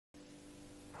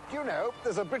you know,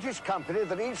 there's a British company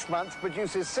that each month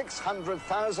produces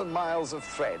 600,000 miles of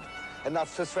thread,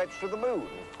 enough to stretch to the moon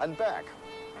and back.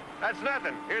 That's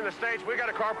nothing. Here in the States, we got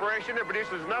a corporation that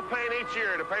produces enough paint each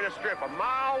year to paint a strip a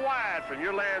mile wide from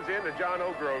your Land's End to John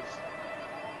O'Groats.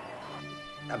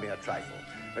 A mere trifle,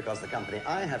 because the company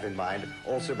I have in mind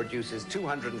also produces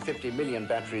 250 million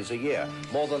batteries a year,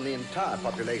 more than the entire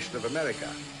population of America.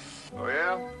 Oh,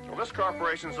 yeah? Well, this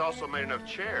corporation's also made enough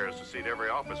chairs to seat every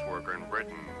office worker in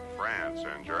Britain, France,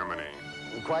 and Germany.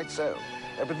 Quite so.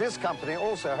 But this company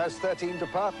also has 13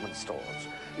 department stores.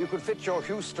 You could fit your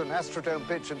Houston Astrodome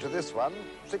pitch into this one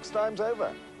 6 times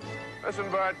over. Listen,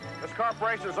 Bud, this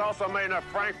corporation's also made enough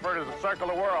Frankfurters to circle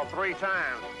the world 3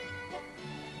 times.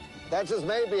 That's as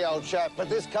may be, old chap, but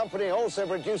this company also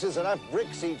produces enough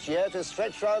bricks each year to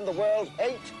stretch around the world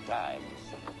 8 times.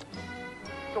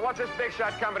 So what's this big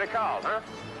shot company called, huh?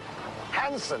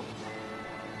 Hanson.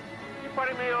 You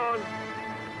putting me on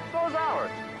those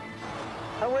hours?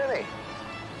 Oh, really?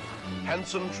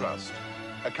 Hanson Trust,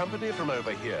 a company from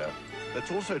over here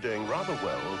that's also doing rather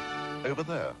well over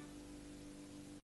there.